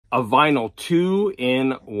A vinyl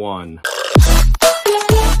 2-in-1.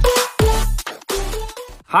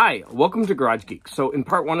 Hi, welcome to Garage Geek. So in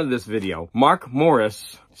part 1 of this video, Mark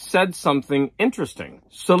Morris said something interesting.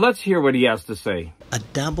 So let's hear what he has to say. A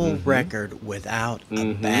double record without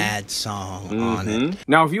a bad song on it.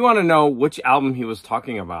 Now, if you want to know which album he was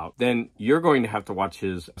talking about, then you're going to have to watch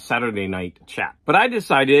his Saturday night chat. But I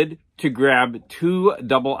decided to grab 2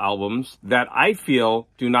 double albums that I feel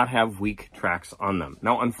do not have weak tracks on them.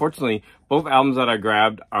 Now, unfortunately, both albums that I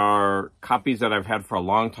grabbed are copies that I've had for a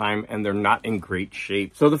long time, and they're not in great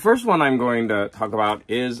shape. So the first one I'm going to talk about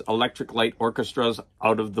is Electric Light Orchestra's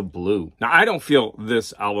Out of the Blue. Now, I don't feel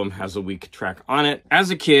this album has a weak track on it. As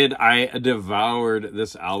a kid, I devoured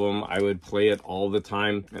this album. I would play it all the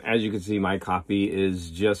time. And as you can see, my copy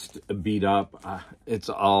is just beat up. It's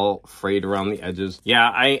all frayed around the edges. Yeah,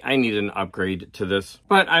 I need an upgrade to this,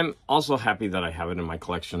 but I'm also happy that I have it in my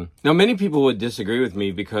collection. Now, many people would disagree with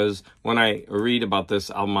me because when I read about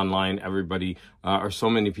this album online, everybody or so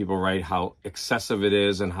many people write how excessive it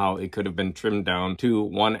is and how it could have been trimmed down to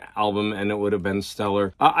 1 album and it would have been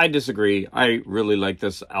stellar. I disagree. I really like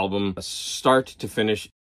this album start to finish.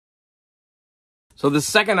 So the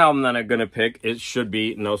second album that I'm going to pick, it should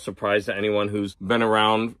be no surprise to anyone who's been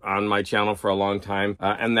around on my channel for a long time,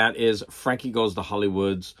 and that is Frankie Goes to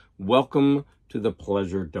Hollywood's Welcome to the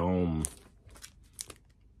Pleasure Dome.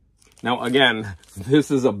 Now, again,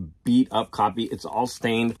 this is a beat-up copy. It's all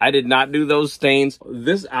stained. I did not do those stains.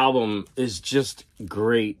 This album is just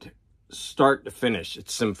great. Start to finish.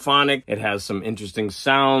 It's symphonic. It has some interesting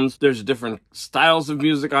sounds. There's different styles of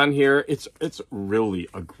music on here. It's really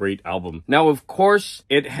a great album. Now, of course,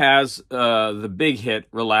 it has the big hit,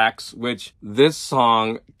 Relax, which this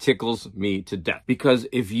song tickles me to death. Because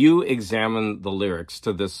if you examine the lyrics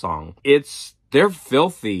to this song, they're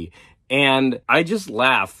filthy. And I just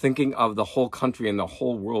laugh thinking of the whole country and the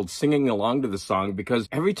whole world singing along to the song, because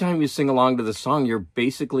every time you sing along to the song, you're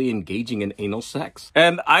basically engaging in anal sex.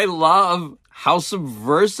 And I love how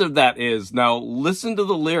subversive that is. Now, listen to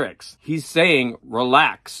the lyrics. He's saying,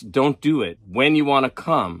 relax, don't do it when you want to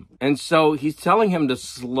come. And so he's telling him to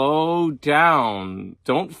slow down.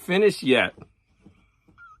 Don't finish yet.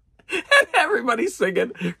 And everybody's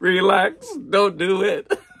singing, relax, don't do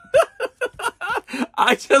it.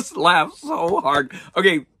 I just laugh so hard.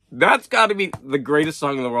 Okay, that's got to be the greatest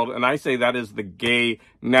song in the world, and I say that is the gay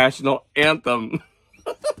national anthem.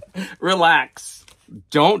 Relax.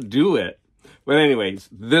 Don't do it. But anyways,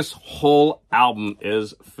 this whole album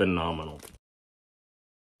is phenomenal.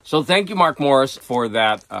 So thank you, Mark Morris, for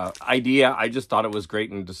that idea. I just thought it was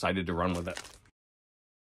great and decided to run with it.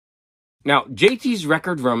 Now, JT's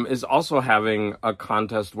Record Room is also having a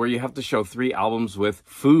contest where you have to show 3 albums with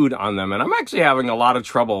food on them. And I'm actually having a lot of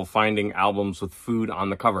trouble finding albums with food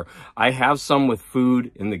on the cover. I have some with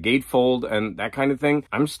food in the gatefold and that kind of thing.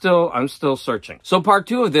 I'm still searching. So part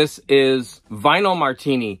 2 of this is Vinyl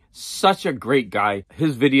Martini. Such a great guy.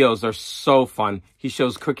 His videos are so fun. He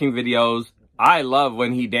shows cooking videos. I love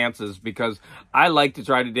when he dances because I like to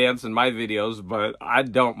try to dance in my videos, but I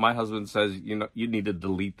don't. My husband says, you know, you need to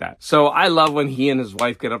delete that. So I love when he and his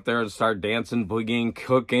wife get up there and start dancing, boogieing,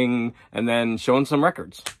 cooking, and then showing some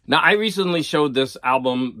records. Now, I recently showed this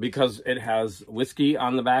album because it has whiskey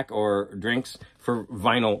on the back or drinks for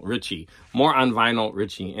Vinyl Richie. More on Vinyl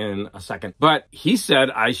Richie in a second. But he said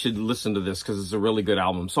I should listen to this because it's a really good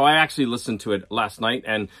album. So I actually listened to it last night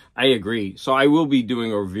and I agree. So I will be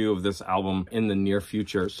doing a review of this album in the near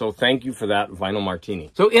future. So thank you for that, Vinyl Martini.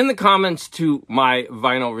 So in the comments to my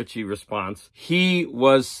Vinyl Richie response, he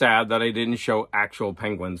was sad that I didn't show actual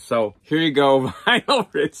penguins. So here you go,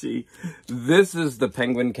 Vinyl Richie. This is the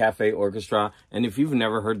Penguin Cafe Orchestra. And if you've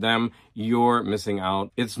never heard them, you're missing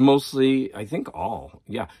out. It's mostly, I think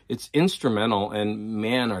it's instrumental, and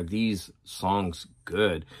man, are these songs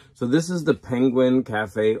good. So this is the Penguin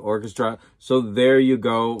Cafe Orchestra. So there you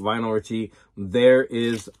go, Vinyl Richie. There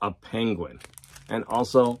is a penguin. And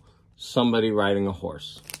also somebody riding a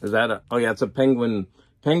horse. Is that oh yeah, it's a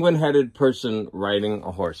penguin-headed person riding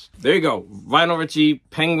a horse. There you go, Vinyl Richie,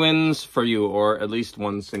 penguins for you, or at least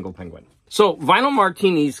one single penguin. So Vinyl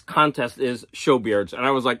Martini's contest is show beards, and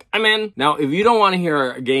I was like, I'm in. Now, if you don't want to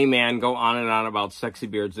hear a gay man go on and on about sexy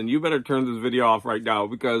beards, then you better turn this video off right now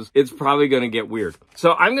because it's probably going to get weird.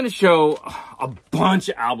 So I'm going to show a bunch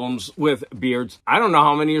of albums with beards. I don't know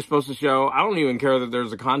how many you're supposed to show. I don't even care that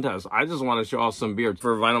there's a contest. I just want to show off some beards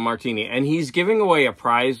for Vinyl Martini. And he's giving away a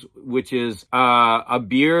prize, which is a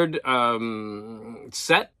beard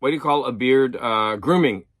set. What do you call a beard?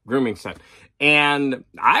 Grooming set. And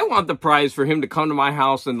I want the prize for him to come to my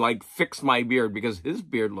house and like fix my beard because his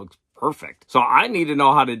beard looks perfect. So I need to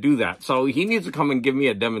know how to do that. So he needs to come and give me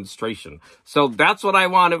a demonstration. So that's what I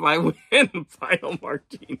want if I win Final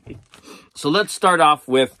Martini. So let's start off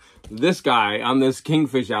with this guy on this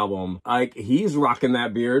Kingfish album. Like, he's rocking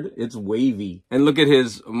that beard. It's wavy. And look at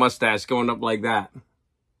his mustache going up like that.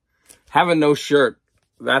 Having no shirt,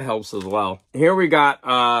 that helps as well. Here we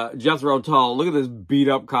got Jethro Tull. Look at this beat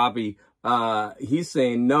up copy. He's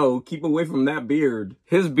saying, no, keep away from that beard.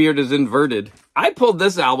 His beard is inverted. I pulled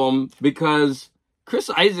this album because Chris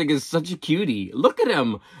Isaak is such a cutie. Look at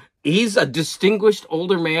him. He's a distinguished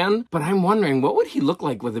older man, but I'm wondering, what would he look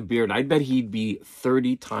like with a beard? I bet he'd be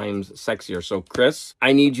 30 times sexier. So Chris,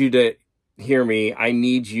 I need you to hear me. I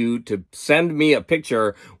need you to send me a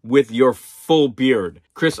picture with your full beard.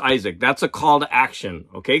 Chris Isaak, that's a call to action.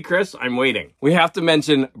 Okay, Chris, I'm waiting. We have to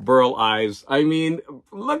mention Burl Ives. I mean,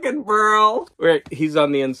 look at Burl. Wait, he's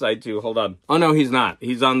on the inside too. Hold on. Oh no, he's not.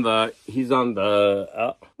 He's on the,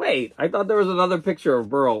 wait, I thought there was another picture of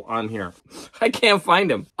Burl on here. I can't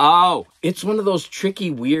find him. Oh, it's one of those tricky,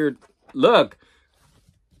 weird, look.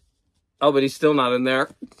 Oh, but he's still not in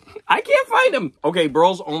there. I can't find him. Okay,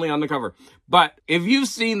 Burl's only on the cover. But if you've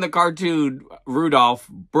seen the cartoon Rudolph,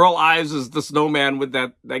 Burl Ives is the snowman with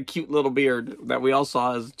that cute little beard that we all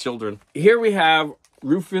saw as children. Here we have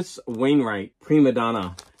Rufus Wainwright, prima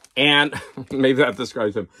donna. And maybe that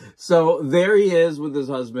describes him. So there he is with his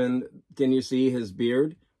husband. Can you see his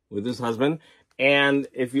beard with his husband? And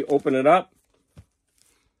if you open it up,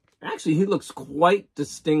 actually, he looks quite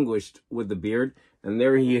distinguished with the beard. And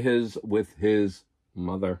there he is with his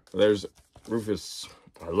mother. There's Rufus.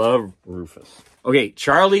 I love Rufus. Okay,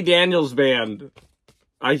 Charlie Daniels Band.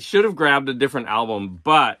 I should have grabbed a different album,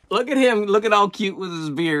 but look at him. Look at how cute with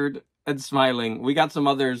his beard and smiling. We got some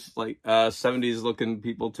others, like 70s looking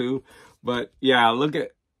people too. But yeah, look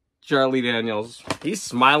at Charlie Daniels. He's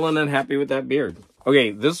smiling and happy with that beard.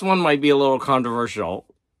 Okay, this one might be a little controversial,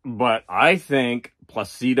 but I think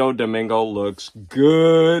Placido Domingo looks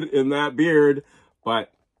good in that beard.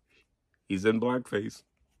 But he's in blackface.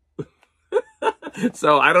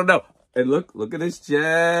 So I don't know. And look at his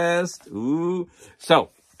chest. Ooh.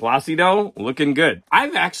 So Placido looking good.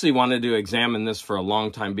 I've actually wanted to examine this for a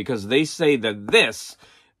long time because they say that this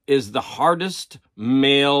is the hardest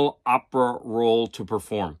male opera role to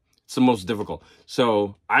perform. It's the most difficult.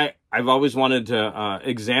 So I've always wanted to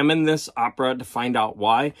examine this opera to find out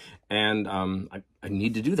why. And I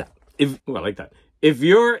need to do that. I like that. If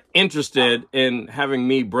you're interested in having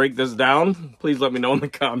me break this down, please let me know in the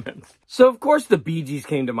comments. So, of course, the Bee Gees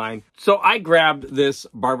came to mind. So I grabbed this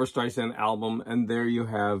Barbra Streisand album, and there you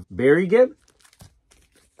have Barry Gibb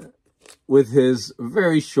with his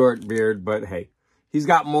very short beard, but hey, he's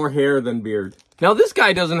got more hair than beard. Now, this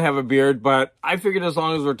guy doesn't have a beard, but I figured as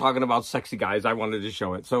long as we're talking about sexy guys, I wanted to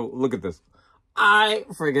show it. So look at this. I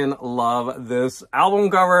friggin' love this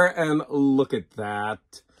album cover, and look at that.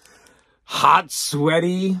 Hot,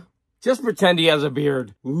 sweaty. Just pretend he has a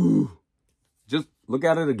beard. Ooh. Just look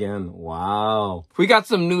at it again. Wow. We got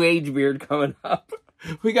some new age beard coming up.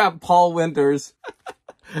 We got Paul Winters.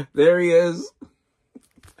 There he is.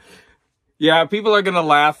 Yeah, people are going to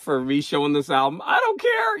laugh for me showing this album. I don't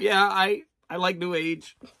care. Yeah, I like new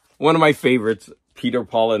age. One of my favorites, Peter,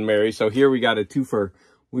 Paul, and Mary. So here we got a twofer.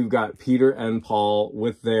 We've got Peter and Paul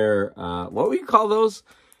with their, what would you call those?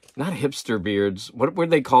 Not hipster beards. What were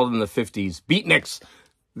they called in the 50s? Beatniks.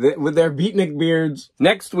 With their beatnik beards.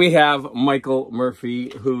 Next, we have Michael Murphy,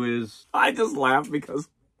 who is... I just laugh because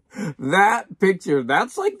that picture,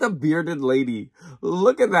 that's like the bearded lady.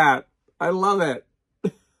 Look at that. I love it.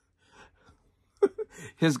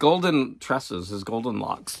 His golden tresses, his golden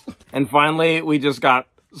locks. And finally, we just got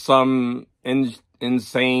some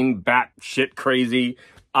insane, batshit crazy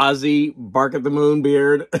Ozzy Bark at the Moon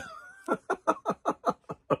beard.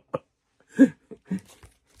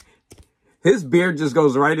 His beard just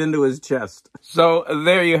goes right into his chest. So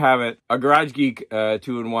there you have it. A Garage Geek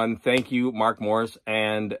 2-in-1. Thank you, Mark Morris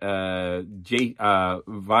and Vinyl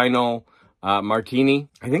Martini.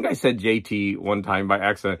 I think I said JT one time by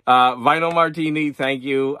accident. Vinyl Martini, thank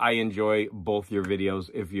you. I enjoy both your videos.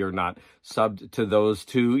 If you're not subbed to those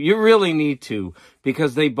two, you really need to,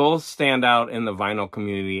 because they both stand out in the vinyl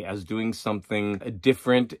community as doing something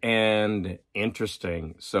different and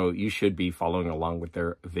interesting. So you should be following along with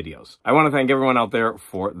their videos. I want to thank everyone out there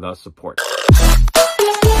for the support.